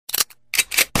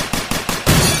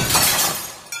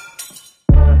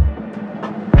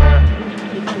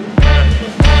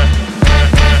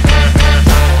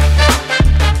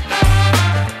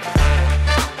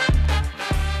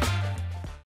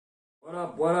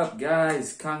up,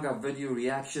 guys? Kanga Video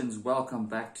Reactions. Welcome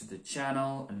back to the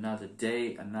channel. Another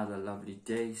day, another lovely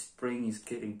day. Spring is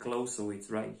getting close, so it's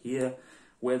right here.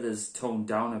 Weather's toned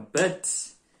down a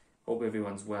bit. Hope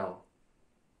everyone's well.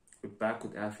 We're back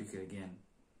with Africa again.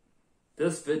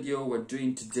 This video we're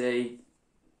doing today,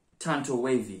 Tanto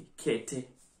Wavie Kete.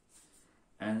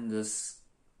 And this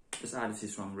artist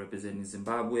is from representing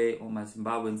Zimbabwe. All my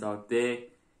Zimbabweans out there,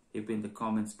 hit in the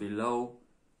comments below.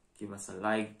 Give us a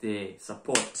like there.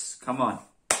 Support. Come on.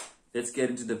 Let's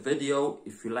get into the video.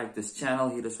 If you like this channel,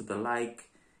 hit us with a like.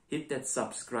 Hit that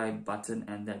subscribe button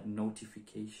and that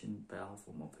notification bell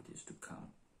for more videos to come.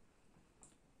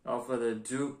 Without further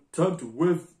ado, Tanto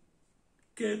Wavie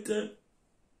Kete.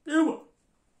 Yeah.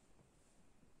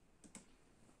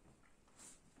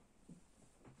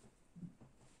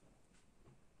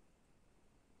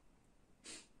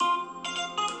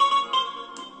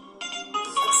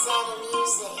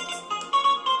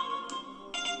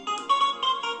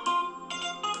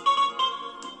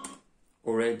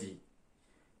 Already,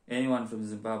 anyone from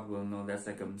Zimbabwe will know that's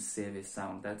like a Mseve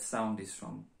sound. That sound is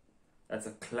that's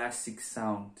a classic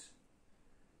sound,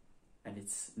 and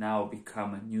it's now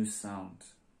become a new sound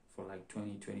for like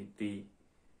 2023.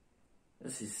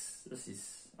 This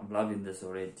is I'm loving this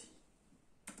already.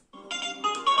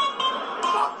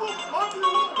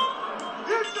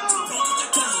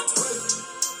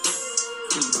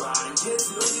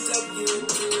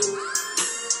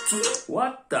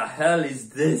 What the hell is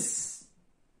this?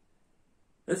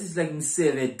 This is like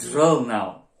Mseve drill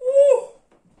now. Woo!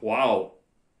 Wow.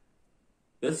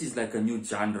 This is like a new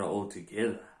genre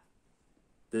altogether.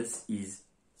 This is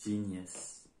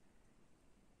genius.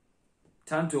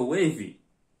 Tanto Wavie.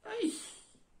 Ay.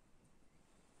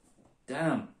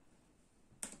 Damn.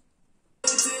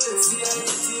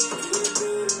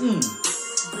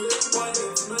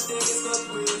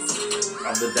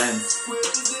 Of the dance.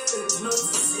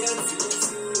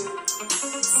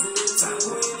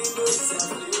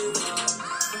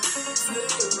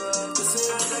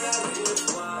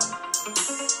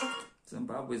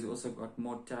 Zimbabwe's also got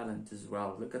more talent as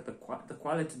well. Look at the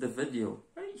quality of the video.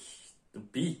 The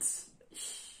beats.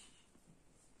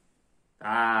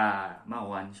 My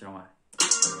one, Shama.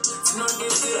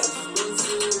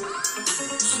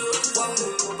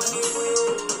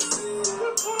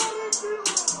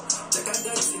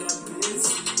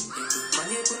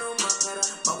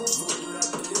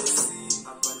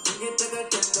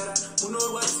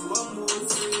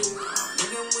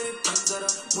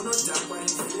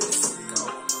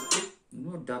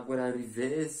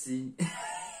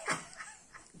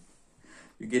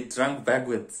 You get drunk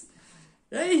backwards.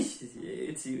 Hey,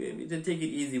 you don't take it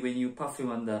easy when you puff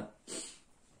him on the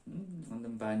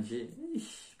banje.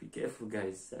 Be careful,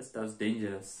 guys. That stuff's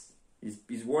dangerous.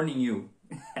 He's warning you.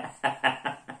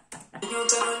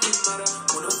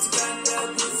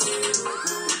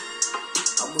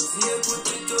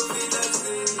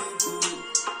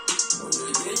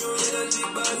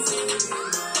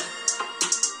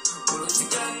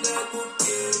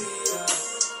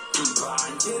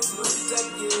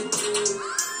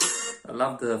 I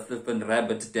love the flippant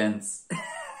rabbit dance.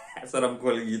 That's what I'm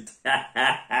calling it.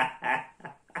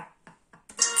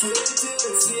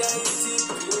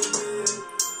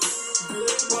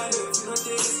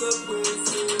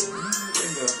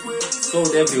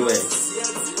 Sold everywhere.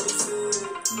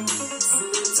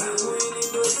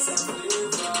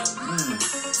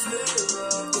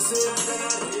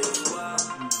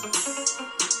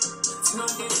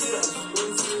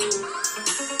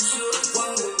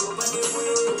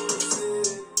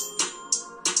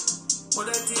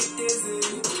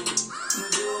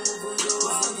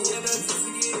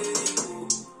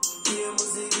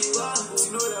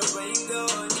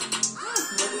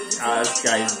 This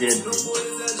guy is dead.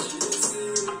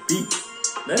 Beat.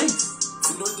 Nice.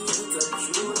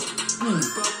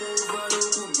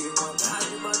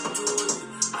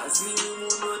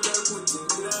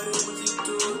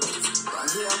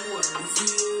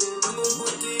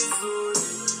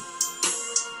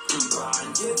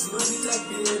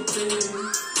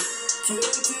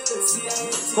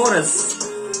 Chorus.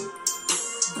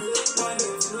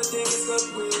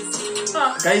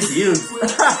 Guys, healed.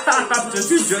 After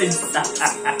 2 joints.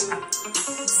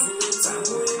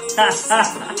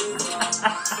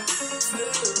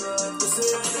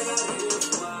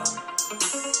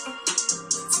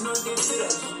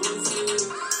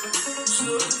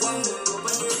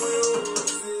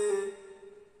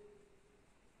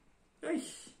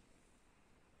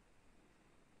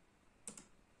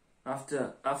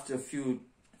 After a few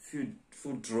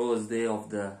draws there of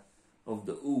the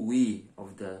ooh wee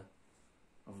of the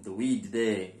of the weed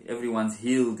there. Everyone's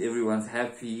healed, everyone's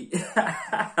happy.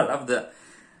 I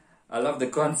love the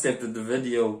concept of the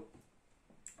video.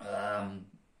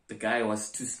 The guy was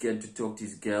too scared to talk to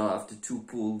his girl after 2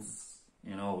 pulls.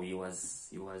 You know, he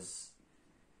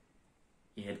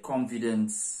had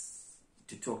confidence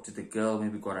to talk to the girl,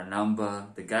 maybe got a number.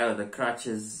 The guy with the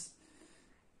crutches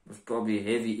was probably a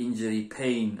heavy injury,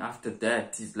 pain. After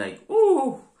that, he's like,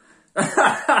 ooh,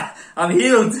 I'm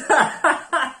healed.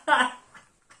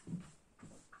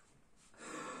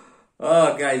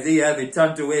 Oh, guys, there you have it.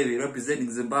 Tanto Wavie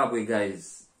representing Zimbabwe,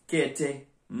 guys. Kete.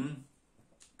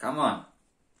 Come on.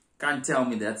 Can't tell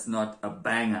me that's not a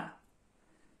banger.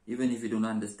 Even if you don't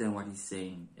understand what he's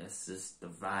saying, it's just the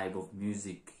vibe of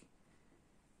music.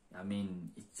 I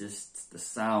mean, it's just the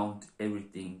sound,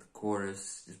 everything, the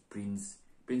chorus just brings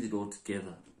it all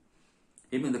together.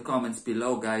 Hit me in the comments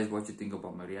below, guys, what you think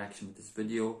about my reaction with this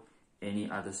video. Any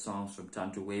other songs from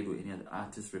Tanto Wavie or any other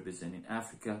artists representing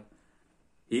Africa.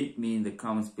 Hit me in the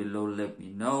comments below, let me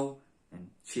know, and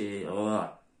cheer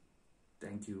up.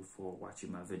 Thank you for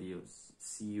watching my videos.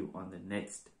 See you on the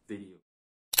next video.